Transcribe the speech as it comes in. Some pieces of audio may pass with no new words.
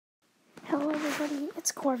everybody,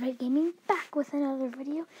 it's Corvette Gaming back with another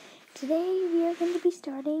video. Today we are going to be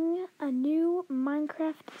starting a new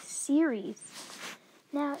Minecraft series.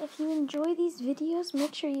 Now if you enjoy these videos,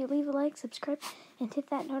 make sure you leave a like, subscribe, and hit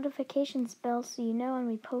that notifications bell so you know when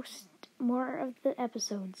we post more of the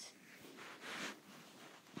episodes.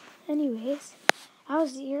 Anyways,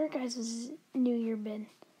 how's your guys' new year been?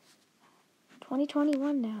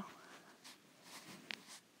 2021 now.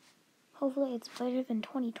 Hopefully it's better than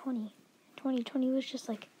 2020. 2020 was just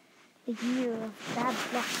like the year of bad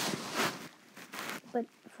luck. But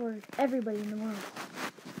for everybody in the world.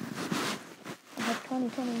 I hope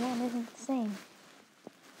 2021 isn't the same.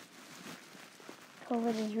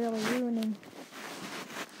 COVID is really ruining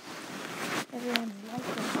everyone's life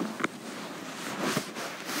right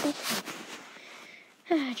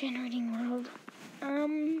now. Okay. Generating world.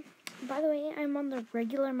 By the way, I'm on the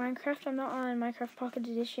regular Minecraft. I'm not on Minecraft Pocket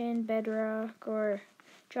Edition, Bedrock, or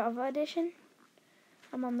Java Edition.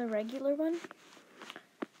 I'm on the regular one.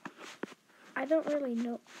 I don't really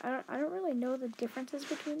know the differences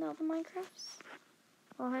between all the Minecrafts.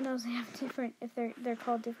 All I know is they have different, if they're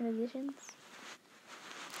called different editions.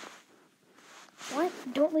 What?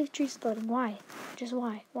 Don't leave trees floating. Why? Just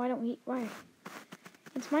why? Why?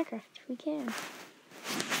 It's Minecraft. We can.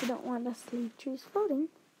 If you don't want us to leave trees floating,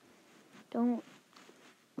 don't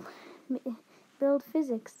build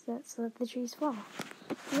physics so that the trees fall.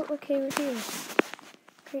 Oh, okay, we're here.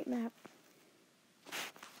 Great map.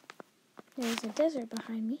 There's a desert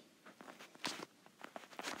behind me.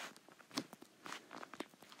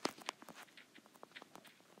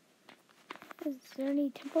 Is there any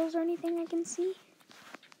temples or anything I can see?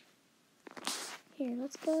 Here,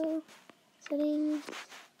 let's go. Settings.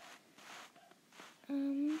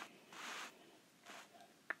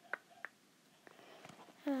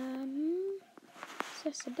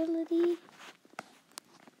 Accessibility.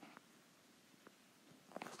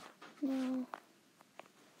 No.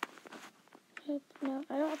 No,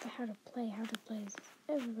 I don't want the how to play. How to play is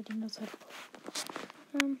everybody knows how to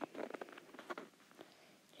play.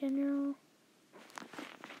 General.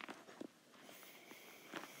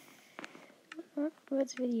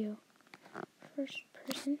 What's video? First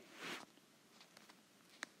person.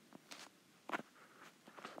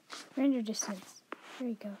 Render distance. There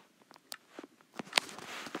you go.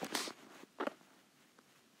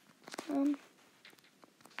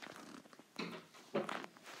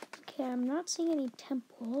 Okay, I'm not seeing any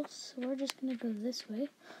temples, so we're just gonna go this way.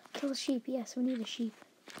 Kill a sheep. Yes, we need a sheep.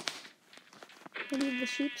 We need the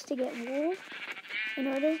sheep to get wool in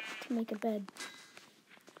order to make a bed.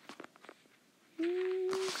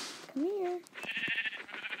 Come here.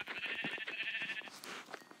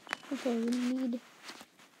 Okay, we need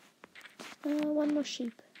one more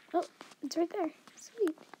sheep. Oh, it's right there.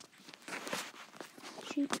 Sweet.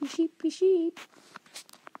 Sheepy, sheepy, sheep.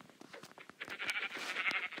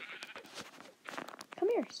 Come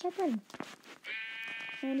here, stop running.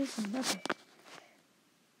 I need some. Okay.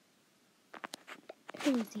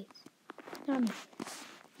 Who is these? Not me.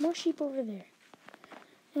 More sheep over there.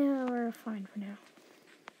 Yeah, we're fine for now.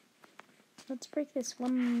 Let's break these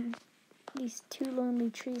two lonely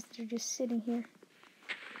trees that are just sitting here.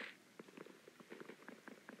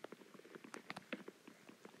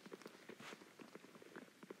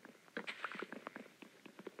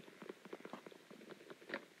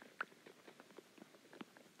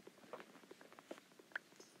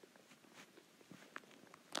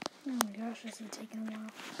 Oh my gosh, this is taking a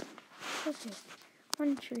while. Okay,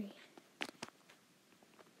 one tree.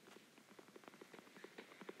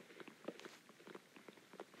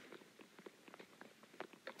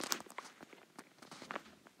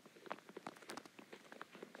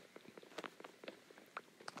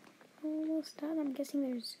 Almost done. I'm guessing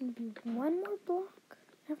there's going to be one more block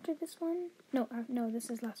after this one. No, this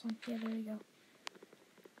is the last one. Yeah, there we go.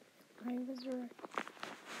 I was right.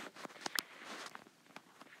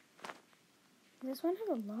 Does this one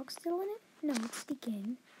have a log still in it? No, it's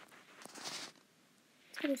decaying.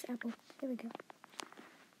 Let's get this apple. There we go.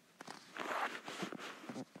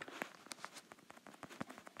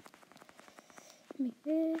 Make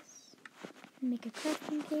this. Make a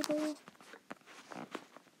crafting table.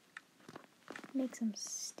 Make some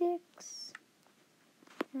sticks.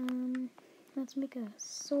 Let's make a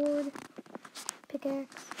sword.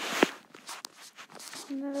 Pickaxe.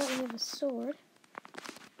 Now that we have a sword.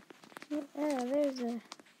 There's a...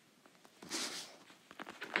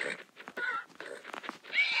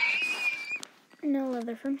 No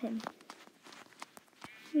leather from him.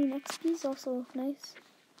 I mean, XP is also nice.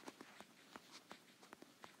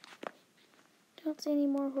 Don't see any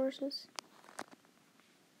more horses.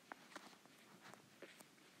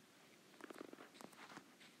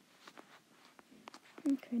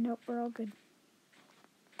 Okay, nope, we're all good.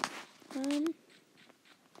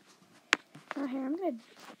 Oh, here, I'm gonna,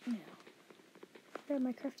 no. Grab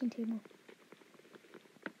my crafting table.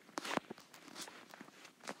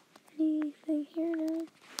 Anything here now?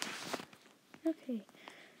 Okay.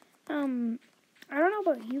 I don't know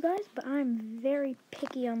about you guys, but I'm very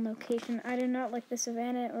picky on location. I do not like the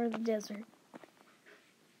savannah or the desert.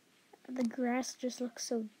 The grass just looks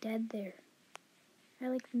so dead there. I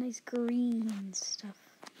like the nice green stuff.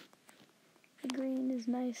 The green is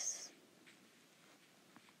nice.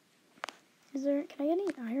 Can I get any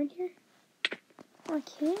iron here? Oh, I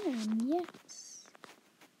can, yes.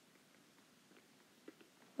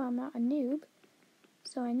 Well, I'm not a noob,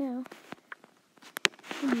 so I know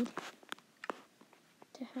I need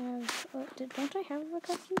to have, don't I have a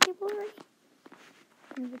crafting table already?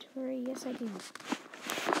 Inventory, yes I do.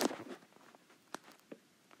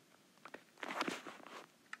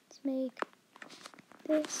 Let's make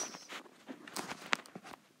this.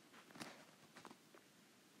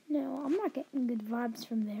 No, I'm not getting good vibes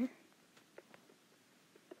from there.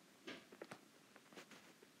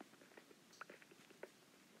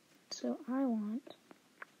 So I want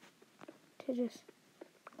to just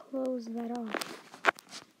close that off.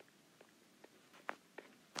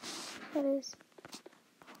 That is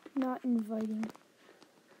not inviting.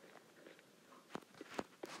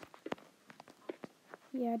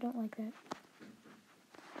 Yeah, I don't like that.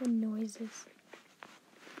 The noises.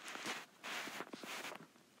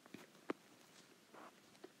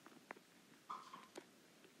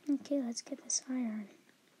 Okay, let's get this iron.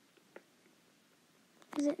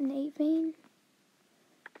 Is it an 8 vein?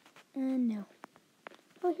 No.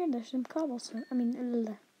 Oh, here, there's some cobblestone.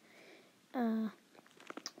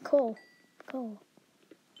 Coal. Coal.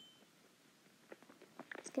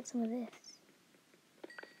 Let's get some of this.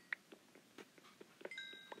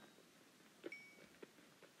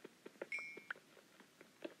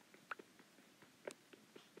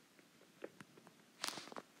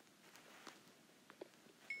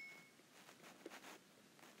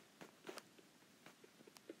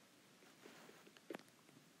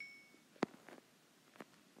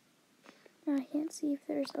 I can't see if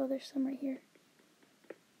there's some right here.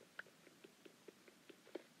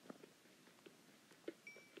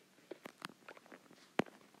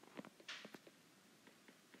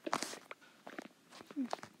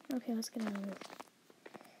 Okay, let's get out of this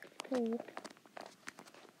hole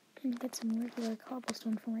and get some regular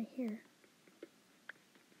cobblestone from right here.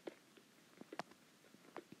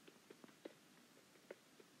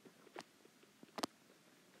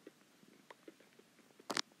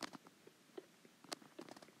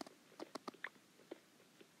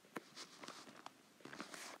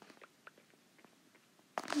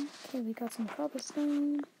 Okay, we got some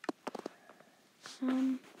cobblestone.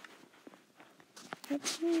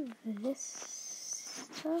 Let's move this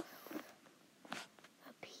stuff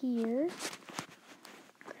up here.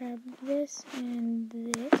 Grab this and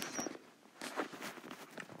this.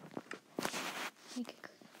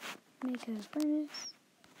 Make a furnace.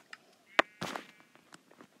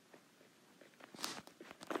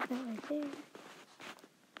 Put that right there.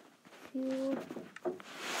 Fuel.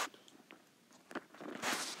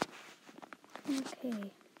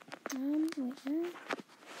 Okay.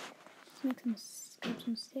 Wait, let's grab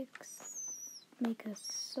some sticks. Make a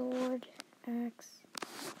sword, axe.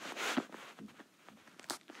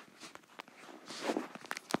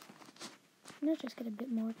 Let's just get a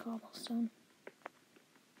bit more cobblestone.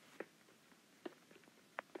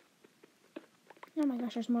 Oh my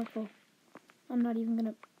gosh, there's more coal. I'm not even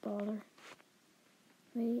gonna bother.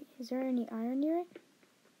 Wait, is there any iron near it?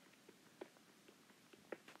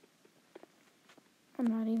 I'm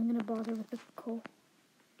not even gonna bother with the coal.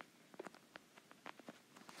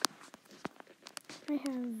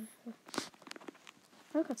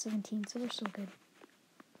 I've got 17, so we're still good.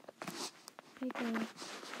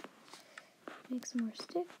 Make some more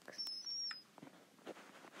sticks.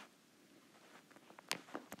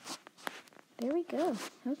 There we go.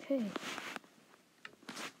 Okay.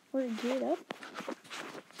 We're geared up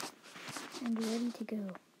and ready to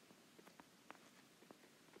go.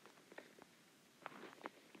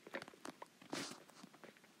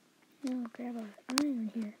 Now we'll grab our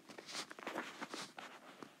iron here.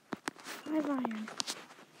 5 iron.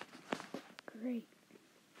 Great.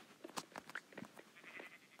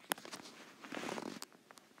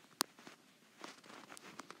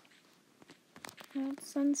 Now it's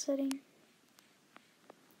sun setting.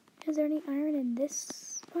 Is there any iron in this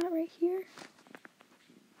spot right here?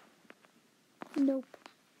 Nope.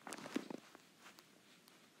 I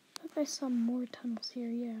thought I saw more tunnels here,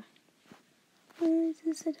 yeah. Is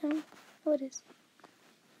this a tunnel? Oh, it is.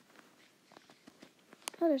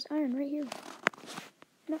 Oh, there's iron right here.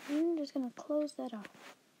 No, I'm just gonna close that off.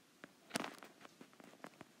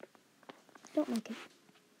 Don't like it.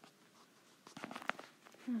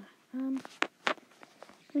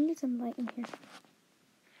 We need some light in here.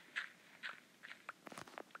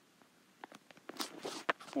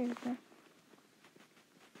 There we go.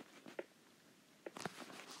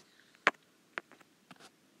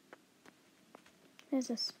 There's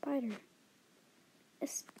a spider. A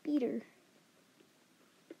speeder.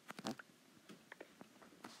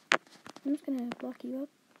 I'm just gonna block you up.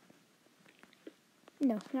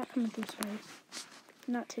 No, not coming through spiders.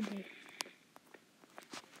 Not today.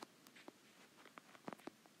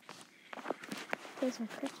 There's our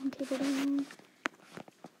crafting table down.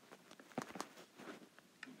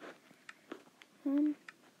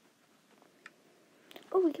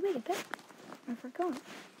 Oh, we can make a bed. I forgot. Can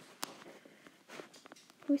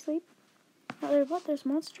we sleep? Oh, there's what? There's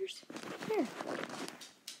monsters? There.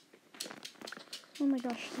 Oh my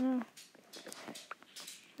gosh, no.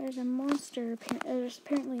 There's a monster. There's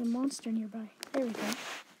apparently a monster nearby. There we go.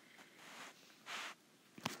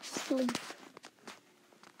 Sleep.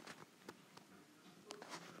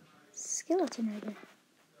 Skeleton right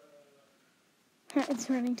there. It's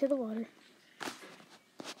running to the water.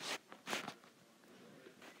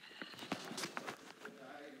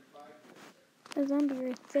 A zombie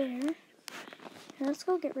right there. Now let's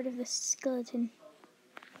go get rid of this skeleton.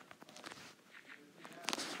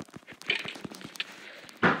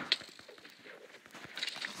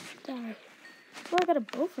 Die. Oh, I got a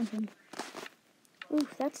bow from him.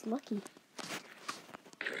 Oof, that's lucky.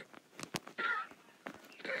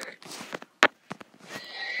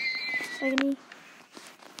 Agony.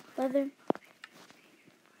 Leather.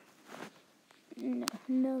 No,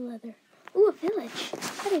 no leather. Ooh, a village.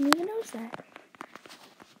 I didn't even notice that.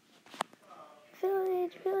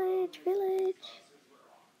 Village, village, village.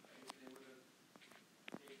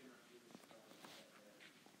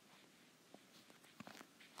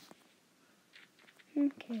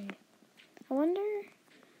 Okay. I wonder.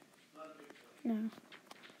 No.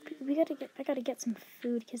 I gotta get some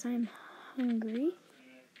food because I'm hungry.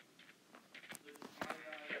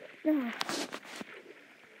 No.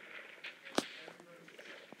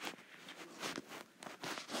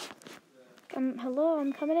 Hello,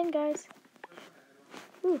 I'm coming in, guys.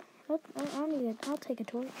 Ooh, I'll take a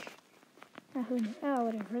torch. Oh,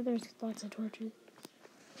 whatever. There's lots of torches.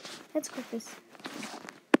 Let's cook this.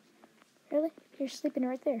 Really? You're sleeping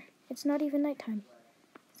right there. It's not even nighttime.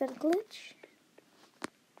 Is that a glitch?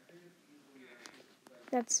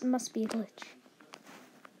 Must be a glitch.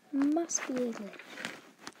 Must be a glitch.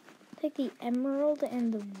 Take the emerald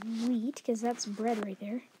and the wheat, because that's bread right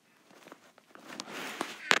there.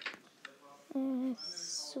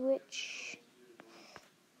 Switch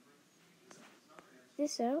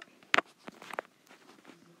this out.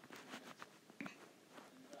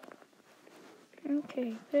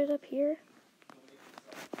 Okay, put it up here.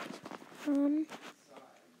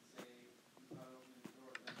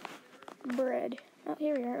 Bread. Oh,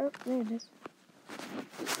 here we are. Oh, there it is.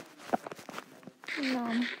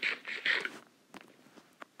 Nom.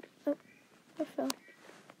 Oh, I fell.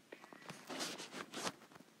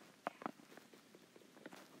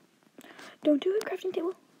 Don't do it, crafting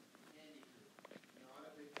table.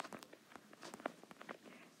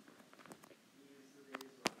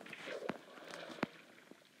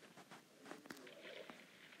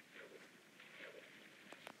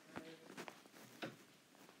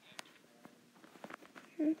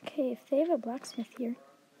 Okay, if they have a blacksmith here.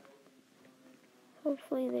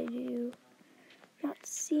 Hopefully they do. Not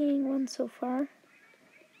seeing one so far.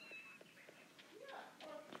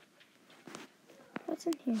 What's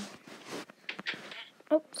in here?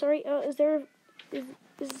 Oh, sorry. Is there an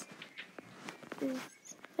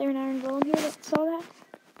iron golem here that saw that?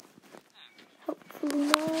 Hopefully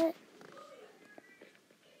not.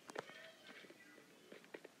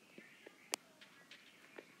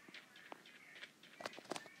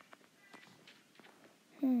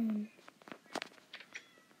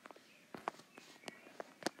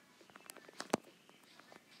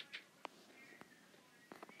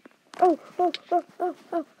 Oh.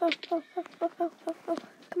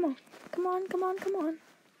 Come on.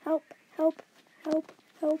 Help.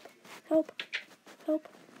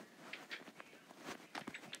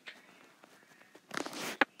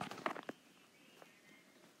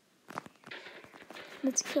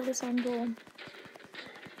 Let's kill this iron golem.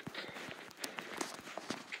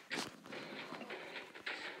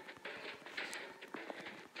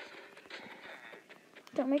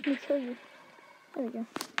 Don't make me kill you. There we go.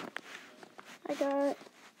 I got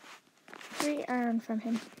 3 iron from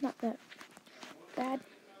him. Not that. bad.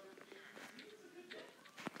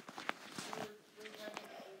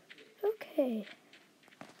 Okay.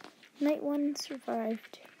 Night 1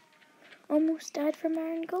 survived. Almost died from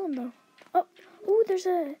Iron Golem though. Oh, there's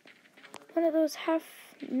one of those half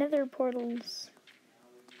nether portals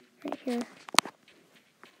right here.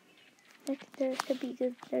 Like there could be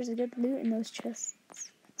good. There's a good loot in those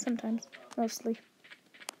chests. Sometimes, mostly.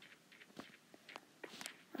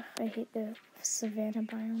 Ugh, I hate the savanna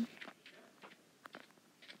biome.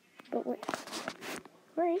 But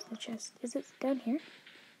where is the chest? Is it down here?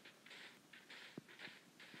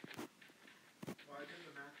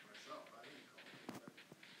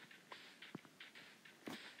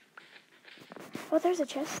 Oh, there's a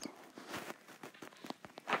chest.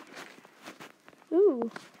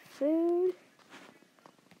 Ooh, food.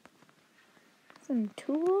 Some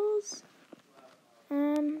tools.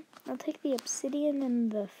 I'll take the obsidian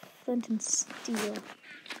and the flint and steel.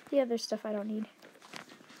 The other stuff I don't need.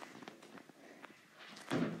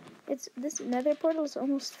 This nether portal is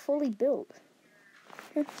almost fully built.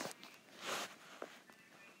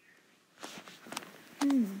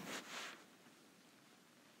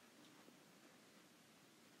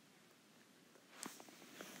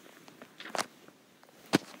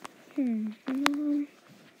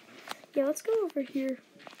 Yeah, let's go over here.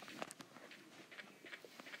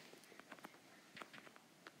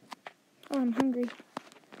 Oh, I'm hungry.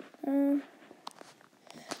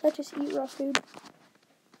 Let's just eat raw food.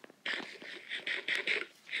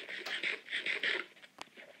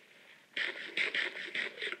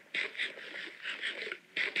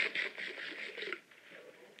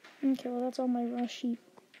 Okay, well that's all my raw sheep.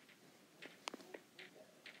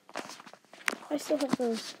 I still have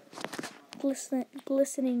those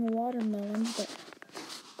glistening watermelons, but...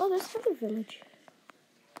 Oh, there's another village.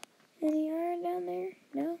 Any iron down there?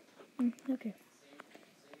 No? Okay.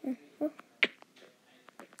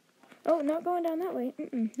 Oh, not going down that way.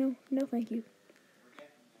 No, thank you.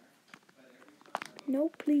 No,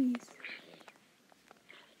 please.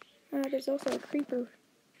 There's also a creeper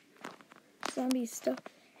zombie stuff,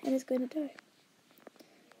 and it's going to die.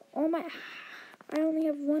 Oh my... I only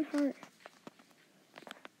have 1 heart.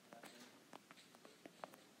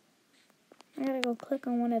 I gotta go click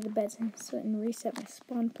on one of the beds and reset my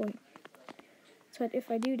spawn point. So that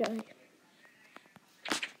if I do die...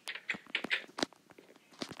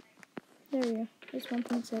 There we go. There's 1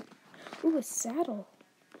 point set. Ooh, a saddle.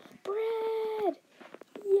 Bread!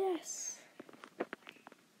 Yes!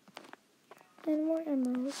 And more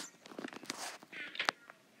emeralds.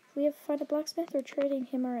 We have to find a blacksmith or trading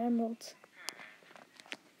him our emeralds.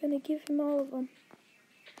 I'm gonna give him all of them.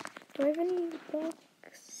 Do I have any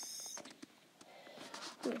blocks?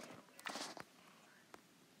 Here.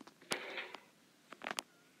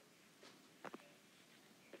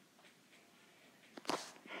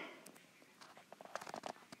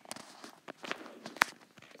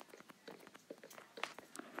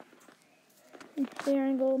 The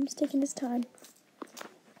Iron Golem's taking his time.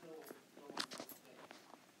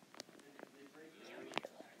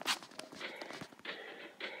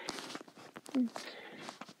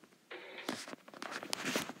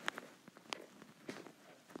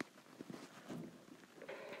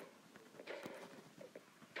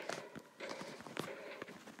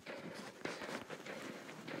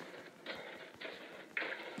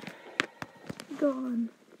 Gone.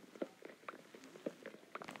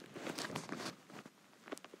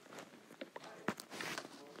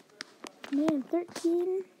 Man,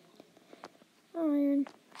 13 iron.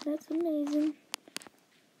 That's amazing.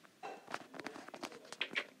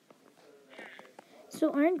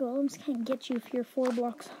 So iron golems can't get you if you're 4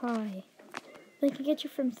 blocks high. They can get you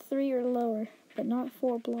from 3 or lower, but not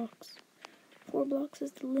 4 blocks. 4 blocks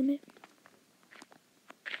is the limit.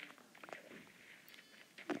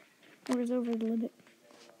 Or is over the limit.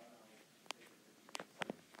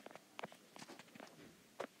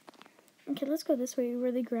 Okay, let's go this way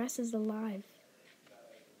where the grass is alive.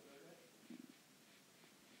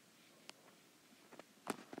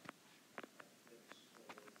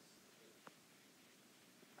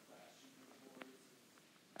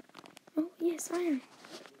 Oh, yes, iron.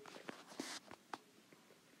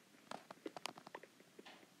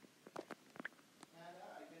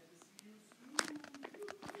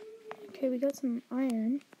 Okay, we got some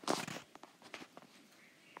iron.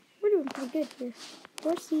 We're doing pretty good here.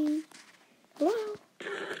 Horsey. Hello?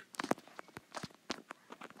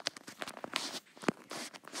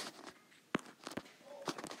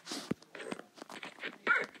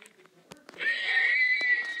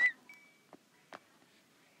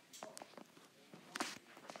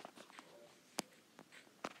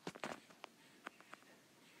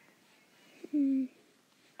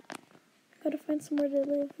 find somewhere to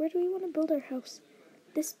live. Where do we want to build our house?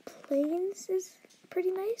 This plains is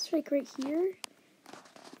pretty nice. Like right here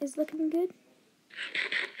is looking good.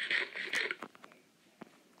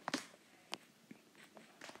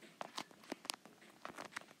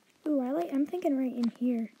 Ooh, I'm thinking right in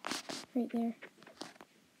here. Right there.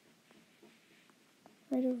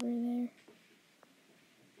 Right over there.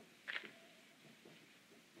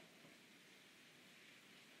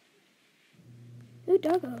 Ooh,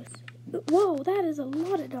 doggos. Whoa, that is a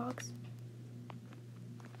lot of dogs.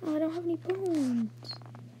 Oh, I don't have any bones.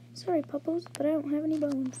 Sorry, puppos, but I don't have any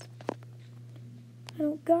bones. I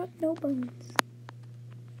don't got no bones.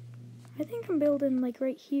 I think I'm building like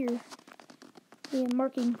right here. The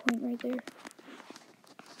marking point right there.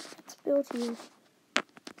 Let's build here.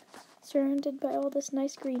 Surrounded by all this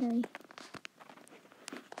nice greenery.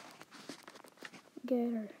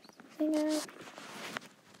 Get our thing out.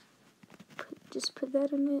 Just put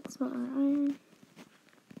that in it, smelt our iron.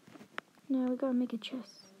 Now we gotta make a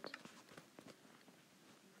chest.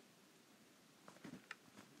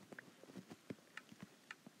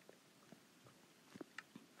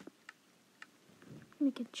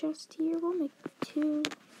 Make a chest here. We'll make 2.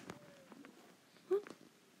 What?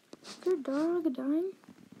 Is there a dog dying?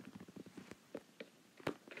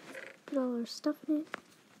 Put all our stuff in it.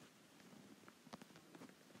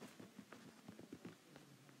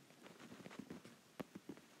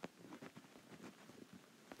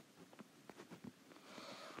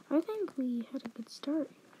 I think we had a good start.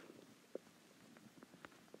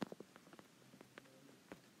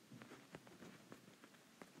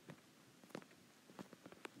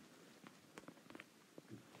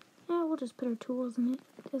 Yeah, we'll just put our tools in it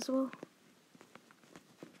as well.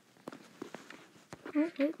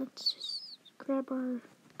 Oh, wait, let's just grab our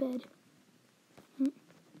bed.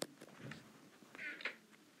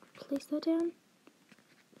 Place that down.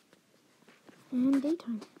 And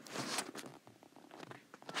daytime.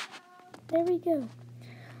 There we go.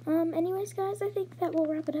 Anyways, guys, I think that will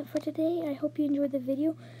wrap it up for today. I hope you enjoyed the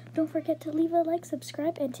video. Don't forget to leave a like,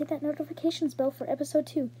 subscribe, and hit that notifications bell for episode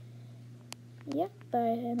 2. Yep,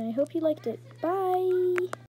 and I hope you liked it. Bye!